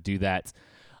to do that.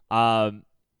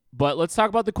 But let's talk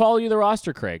about the quality of the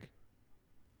roster, Craig.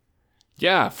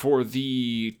 Yeah, for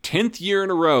the 10th year in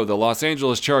a row, the Los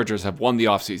Angeles Chargers have won the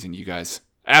offseason, you guys.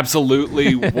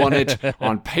 Absolutely won it.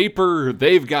 On paper,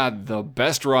 they've got the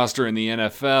best roster in the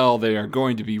NFL. They are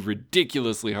going to be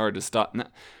ridiculously hard to stop.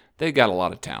 They've got a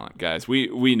lot of talent, guys.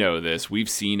 We know this. We've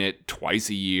seen it twice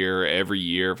a year, every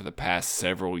year for the past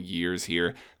several years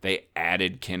here. They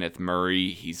added Kenneth Murray.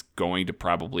 He's going to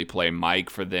probably play Mike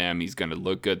for them. He's going to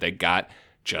look good. They got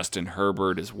Justin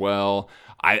Herbert as well.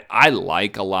 I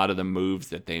like a lot of the moves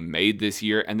that they made this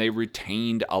year, and they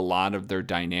retained a lot of their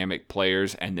dynamic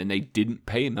players, and then they didn't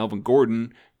pay Melvin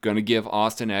Gordon. Going to give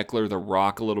Austin Eckler the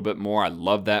rock a little bit more. I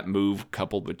love that move,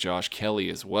 coupled with Josh Kelly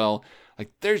as well.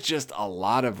 There's just a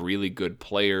lot of really good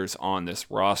players on this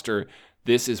roster.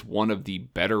 This is one of the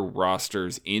better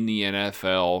rosters in the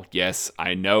NFL. Yes,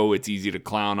 I know it's easy to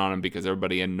clown on them because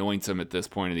everybody anoints them at this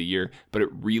point of the year, but it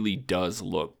really does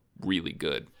look really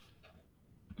good.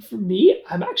 For me,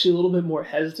 I'm actually a little bit more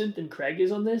hesitant than Craig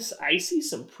is on this. I see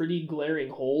some pretty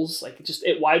glaring holes, just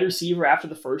at wide receiver after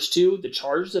the first two. The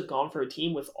Chargers have gone for a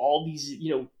team with all these,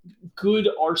 good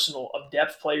arsenal of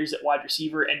depth players at wide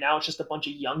receiver, and now it's just a bunch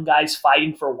of young guys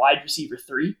fighting for a wide receiver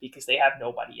 3 because they have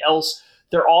nobody else.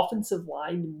 Their offensive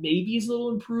line maybe is a little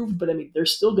improved, but they're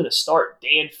still going to start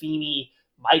Dan Feeney,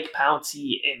 Mike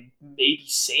Pouncey, and maybe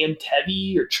Sam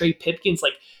Tevy or Trey Pipkins.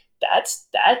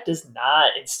 That does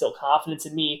not instill confidence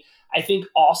in me. I think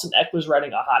Austin Eckler's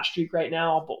riding a hot streak right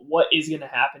now, but what is going to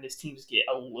happen is teams get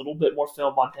a little bit more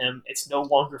film on him. It's no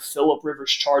longer Phillip Rivers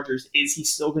Chargers. Is he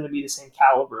still going to be the same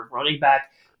caliber of running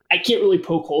back? I can't really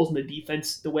poke holes in the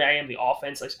defense the way I am the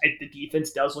offense. The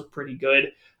defense does look pretty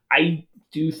good. I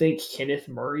do think Kenneth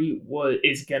Murray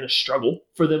is going to struggle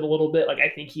for them a little bit. I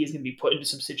think he is going to be put into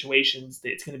some situations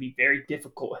that it's going to be very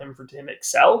difficult for him to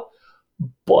excel.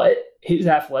 But his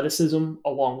athleticism,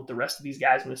 along with the rest of these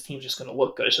guys on this team, is just going to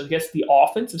look good. So I guess the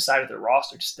offensive side of their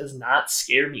roster just does not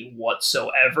scare me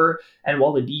whatsoever. And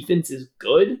while the defense is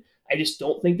good, I just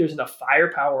don't think there's enough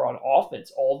firepower on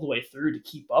offense all the way through to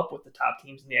keep up with the top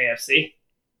teams in the AFC.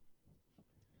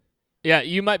 Yeah,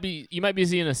 you might be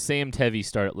seeing a Sam Tevy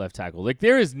start at left tackle.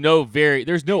 There's no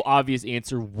obvious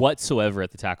answer whatsoever at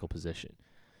the tackle position.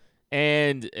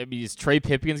 And I mean, is Trey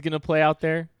Pipkins going to play out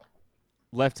there?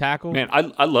 Left tackle? Man,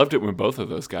 I loved it when both of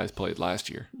those guys played last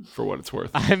year, for what it's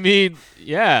worth. I mean,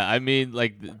 yeah. I mean,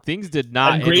 like, things did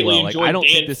not end greatly well. Like, enjoyed I don't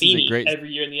Dan think this Feeney is a great. every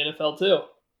year in the NFL too.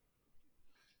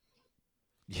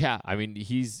 Yeah, I mean,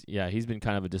 he's been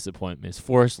kind of a disappointment. Is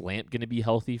Forrest Lamp going to be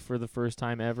healthy for the first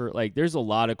time ever? Like, there's a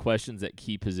lot of questions at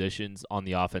key positions on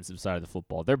the offensive side of the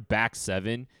football. Their back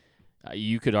seven,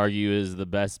 you could argue, is the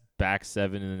best back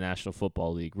seven in the National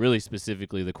Football League. Really,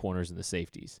 specifically the corners and the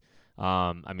safeties.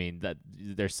 I mean, that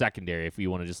they're secondary if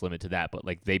you want to just limit to that, but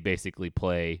like they basically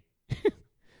play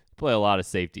a lot of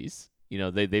safeties. You know,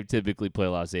 they typically play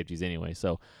a lot of safeties anyway.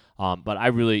 So, but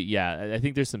I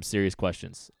think there's some serious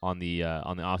questions on the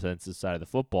offensive side of the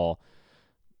football.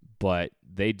 But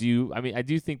they do. I mean, I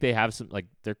do think they have some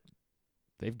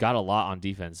they've got a lot on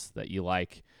defense that you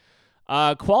like.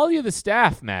 Quality of the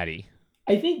staff, Maddie.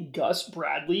 I think Gus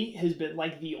Bradley has been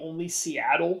like the only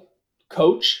Seattle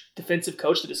defensive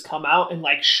coach that has come out and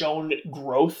like shown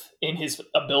growth in his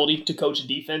ability to coach a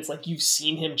defense. Like you've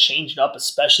seen him change it up,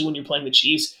 especially when you're playing the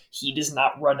Chiefs. He does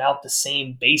not run out the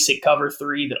same basic cover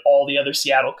three that all the other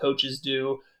Seattle coaches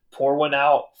do. Pour one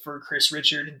out for Chris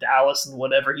Richard in Dallas and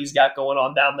whatever he's got going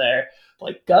on down there.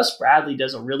 Like Gus Bradley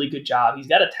does a really good job. He's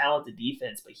got a talented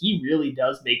defense, but he really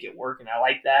does make it work, and I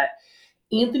like that.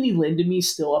 Anthony Lynn to me is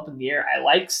still up in the air. I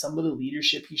like some of the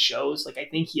leadership he shows. Like I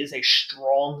think he is a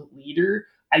strong leader.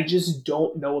 I just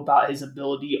don't know about his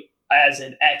ability as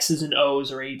an X's and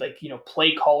O's or a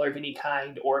play caller of any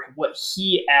kind, or what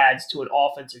he adds to an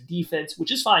offense or defense,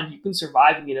 which is fine. You can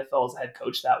survive in the NFL as a head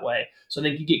coach that way. So I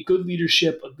think you get good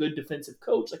leadership, a good defensive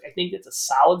coach. Like I think it's a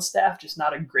solid staff, just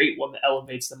not a great one that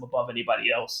elevates them above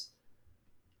anybody else.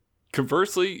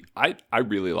 Conversely, I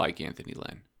really like Anthony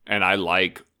Lynn, and I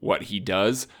like what he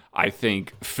does. I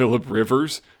think Phillip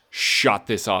Rivers shot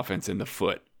this offense in the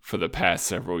foot for the past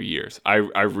several years. I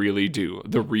really do.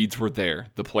 The reads were there.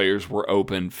 The players were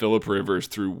open. Phillip Rivers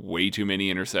threw way too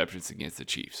many interceptions against the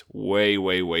Chiefs. Way,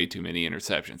 way, way too many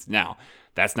interceptions. Now,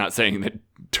 that's not saying that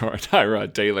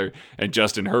Tyrod Taylor and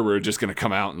Justin Herbert are just going to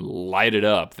come out and light it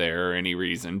up there or any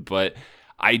reason, but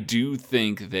I do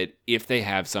think that if they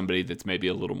have somebody that's maybe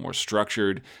a little more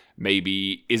structured,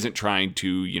 maybe isn't trying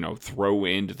to, throw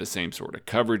into the same sort of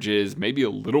coverages, maybe a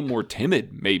little more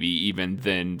timid, maybe even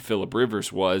than Phillip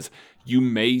Rivers was, you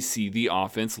may see the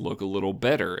offense look a little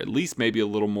better, at least maybe a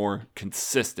little more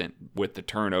consistent with the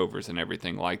turnovers and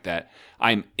everything like that.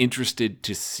 I'm interested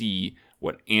to see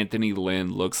what Anthony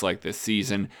Lynn looks like this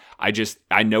season.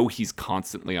 I know he's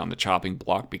constantly on the chopping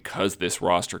block because this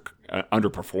roster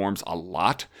underperforms a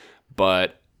lot,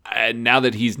 but now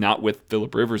that he's not with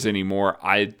Phillip Rivers anymore,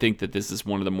 I think that this is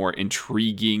one of the more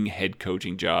intriguing head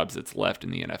coaching jobs that's left in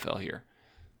the NFL here.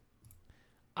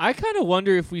 I kind of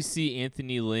wonder if we see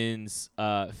Anthony Lynn's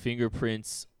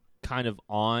fingerprints kind of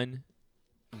on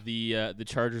the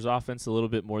Chargers offense a little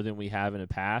bit more than we have in the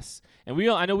past. And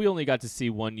I know we only got to see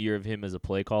 1 year of him as a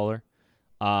play caller,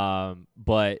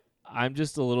 but I'm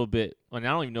just a little bit. I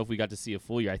don't even know if we got to see a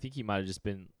full year. I think he might have just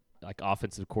been like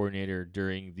offensive coordinator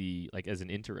during as an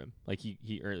interim, or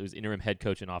it was interim head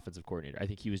coach and offensive coordinator. I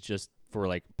think he was just for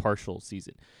like partial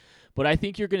season. But I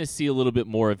think you're going to see a little bit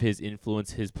more of his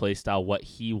influence, his play style, what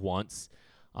he wants,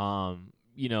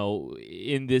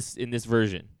 in this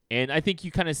version. And I think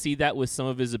you kind of see that with some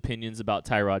of his opinions about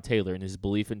Tyrod Taylor and his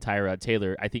belief in Tyrod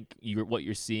Taylor. I think what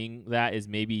you're seeing that is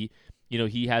maybe,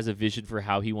 he has a vision for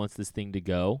how he wants this thing to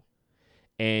go.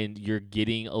 And you're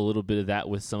getting a little bit of that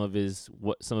with some of his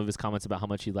comments about how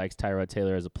much he likes Tyrod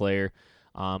Taylor as a player.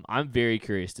 I'm very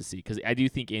curious to see, because I do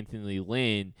think Anthony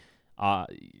Lynn,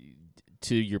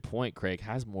 to your point, Craig,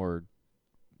 has more,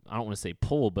 I don't want to say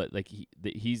pull, but like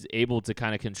he's able to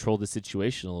kind of control the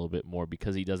situation a little bit more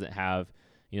because he doesn't have,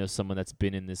 someone that's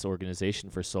been in this organization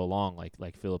for so long,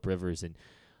 like Phillip Rivers. And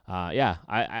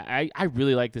I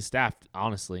really like the staff,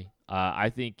 honestly. I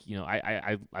think,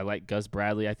 I like Gus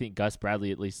Bradley. I think Gus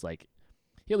Bradley at least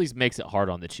makes it hard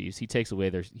on the Chiefs. He takes away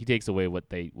what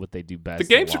they do best. The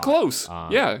games are close.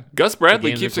 Gus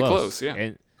Bradley keeps it close. Yeah.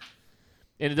 And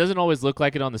it doesn't always look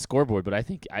like it on the scoreboard, but I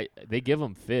think they give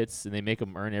them fits and they make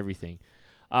them earn everything.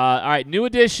 All right, new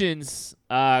additions.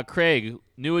 Craig,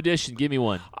 new addition. Give me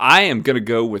one. I am going to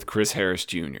go with Chris Harris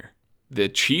Jr. The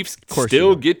Chiefs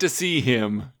still get to see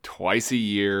him twice a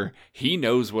year. He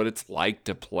knows what it's like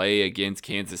to play against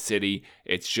Kansas City.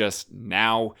 It's just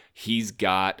now he's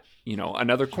got,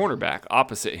 another cornerback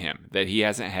opposite him that he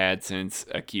hasn't had since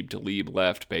Aqib Talib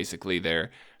left basically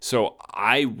there. So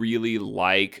I really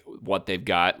like what they've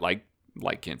got. Like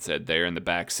like Kent said, there in the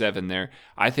back seven there.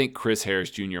 I think Chris Harris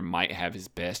Jr. might have his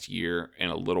best year in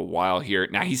a little while here.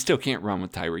 Now, he still can't run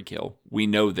with Tyreek Hill. We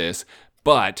know this,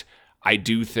 but I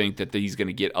do think that he's going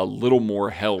to get a little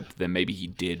more help than maybe he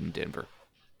did in Denver.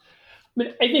 I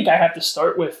mean, I think I have to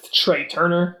start with Trey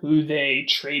Turner, who they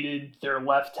traded their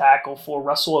left tackle for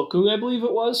Russell Okung, I believe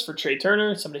it was, for Trey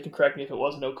Turner. Somebody can correct me if it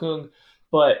wasn't Okung.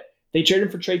 But they traded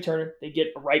him for Trey Turner. They get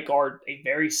a right guard, a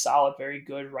very solid, very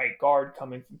good right guard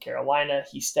coming from Carolina.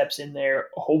 He steps in there.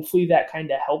 Hopefully that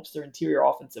kind of helps their interior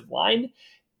offensive line.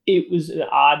 It was an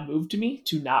odd move to me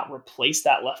to not replace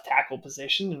that left tackle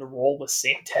position and roll with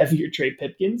Sam Tevi or Trey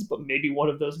Pipkins, but maybe one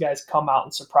of those guys come out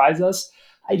and surprise us.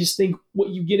 I just think what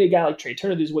you get a guy like Trey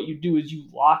Turner is what you do is you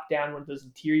lock down one of those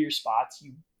interior spots.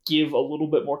 You give a little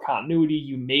bit more continuity.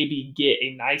 You maybe get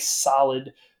a nice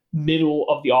solid middle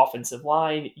of the offensive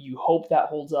line. You hope that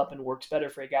holds up and works better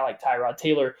for a guy like Tyrod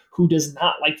Taylor, who does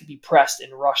not like to be pressed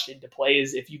and rushed into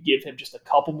plays. If you give him just a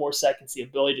couple more seconds, the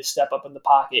ability to step up in the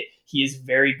pocket, he is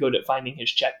very good at finding his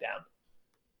check down.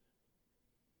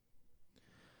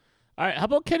 All right, how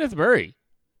about Kenneth Murray?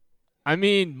 I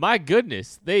mean, my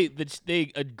goodness, they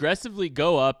aggressively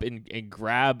go up and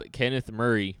grab Kenneth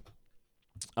Murray,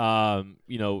 in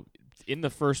the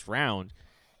first round,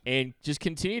 and just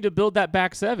continue to build that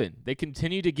back seven. They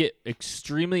continue to get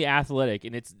extremely athletic,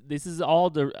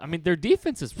 and their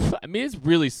defense is, it's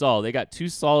really solid. They got two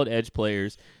solid edge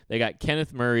players. They got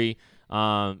Kenneth Murray.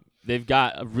 They've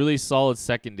got a really solid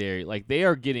secondary.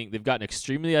 They've gotten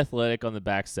extremely athletic on the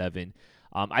back seven.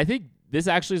 I think this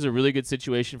actually is a really good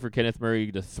situation for Kenneth Murray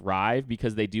to thrive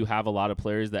because they do have a lot of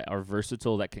players that are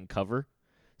versatile that can cover.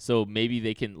 So maybe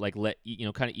they can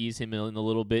kind of ease him in a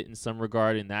little bit in some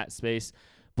regard in that space.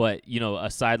 But, a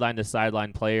sideline to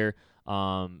sideline player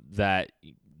that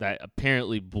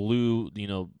apparently blew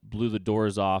the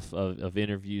doors off of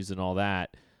interviews and all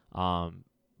that.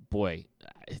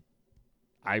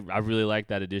 I really like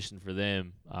that addition for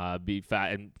them.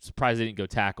 I'm surprised they didn't go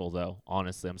tackle, though.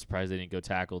 Honestly, I'm surprised they didn't go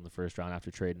tackle in the first round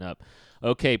after trading up.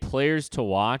 Okay, players to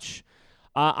watch.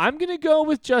 I'm going to go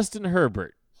with Justin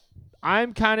Herbert.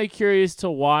 I'm kind of curious to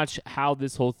watch how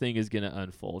this whole thing is going to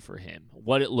unfold for him,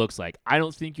 what it looks like. I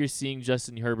don't think you're seeing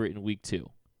Justin Herbert in week 2.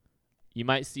 You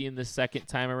might see him the second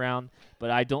time around,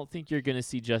 but I don't think you're going to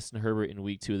see Justin Herbert in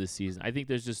week 2 of the season. I think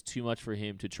there's just too much for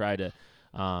him to try to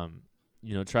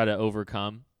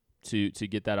overcome to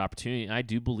get that opportunity. And I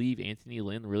do believe Anthony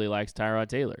Lynn really likes Tyrod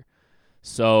Taylor.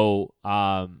 So,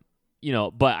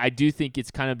 but I do think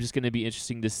it's kind of just going to be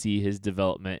interesting to see his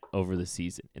development over the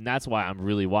season. And that's why I'm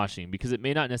really watching, because it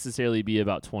may not necessarily be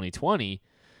about 2020,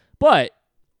 but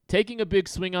taking a big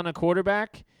swing on a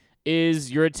quarterback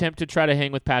is your attempt to try to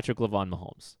hang with Patrick LaVon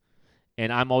Mahomes.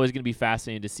 And I'm always going to be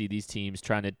fascinated to see these teams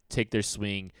trying to take their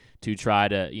swing to try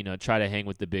to hang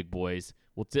with the big boys.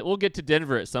 We'll get to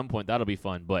Denver at some point. That'll be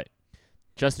fun. But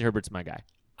Justin Herbert's my guy.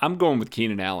 I'm going with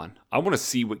Keenan Allen. I want to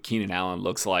see what Keenan Allen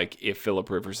looks like if Phillip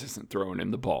Rivers isn't throwing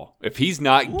him the ball. If he's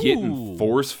not getting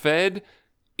force-fed,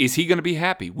 is he going to be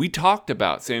happy? We talked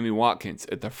about Sammy Watkins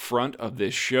at the front of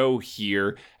this show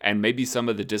here and maybe some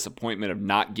of the disappointment of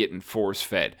not getting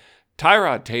force-fed.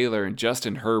 Tyrod Taylor and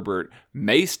Justin Herbert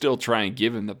may still try and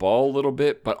give him the ball a little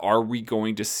bit, but are we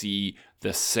going to see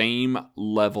the same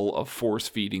level of force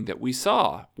feeding that we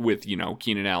saw with,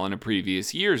 Keenan Allen in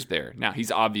previous years there? Now,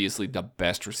 he's obviously the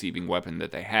best receiving weapon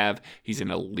that they have. He's an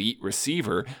elite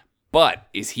receiver, but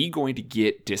is he going to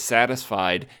get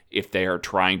dissatisfied if they are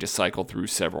trying to cycle through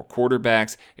several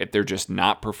quarterbacks, if they're just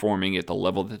not performing at the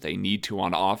level that they need to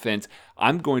on offense?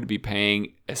 I'm going to be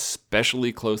paying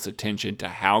especially close attention to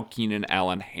how Keenan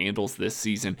Allen handles this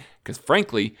season, because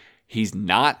frankly, he's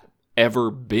not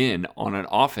ever been on an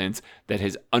offense that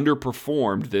has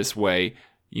underperformed this way,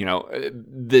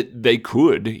 that they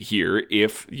could here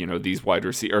if, these these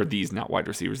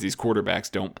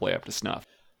quarterbacks don't play up to snuff.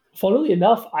 Funnily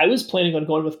enough, I was planning on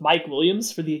going with Mike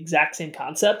Williams for the exact same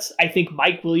concepts. I think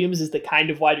Mike Williams is the kind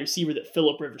of wide receiver that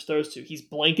Phillip Rivers throws to. He's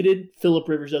blanketed. Phillip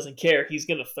Rivers doesn't care. He's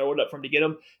going to throw it up for him to get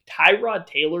him. Tyrod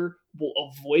Taylor will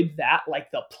avoid that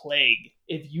like the plague.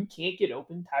 If you can't get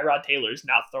open, Tyrod Taylor is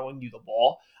not throwing you the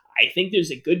ball. I think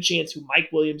there's a good chance who Mike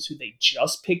Williams, who they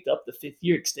just picked up the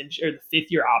 5th-year extension or the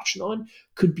 5th-year option on,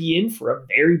 could be in for a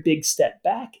very big step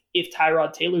back if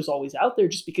Tyrod Taylor's always out there,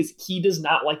 just because he does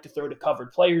not like to throw to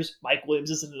covered players. Mike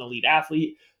Williams isn't an elite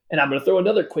athlete. And I'm going to throw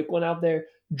another quick one out there.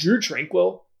 Drew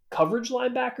Tranquill, coverage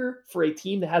linebacker for a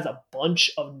team that has a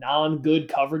bunch of non-good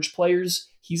coverage players.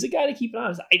 He's a guy to keep an eye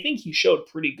on. I think he showed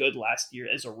pretty good last year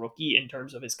as a rookie in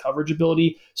terms of his coverage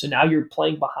ability. So now you're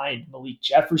playing behind Malik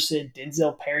Jefferson,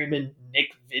 Denzel Perryman,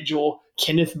 Nick Vigil,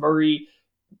 Kenneth Murray.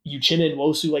 Uchenna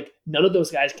Nwosu, like none of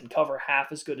those guys can cover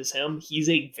half as good as him. He's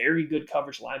a very good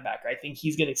coverage linebacker. I think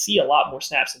he's going to see a lot more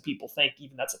snaps than people think,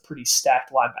 even that's a pretty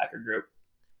stacked linebacker group.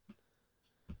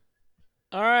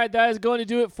 All right, that is going to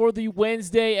do it for the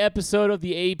Wednesday episode of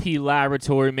the AP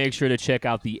Laboratory. Make sure to check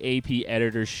out the AP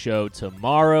Editors Show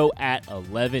tomorrow at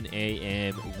 11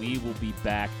 a.m. We will be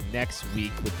back next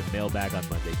week with the mailbag on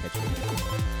Monday. Catch you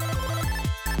later.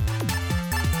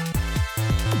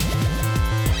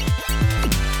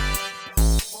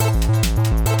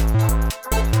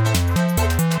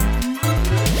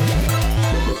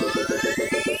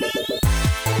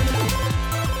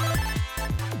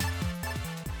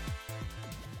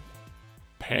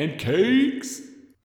 Pancakes?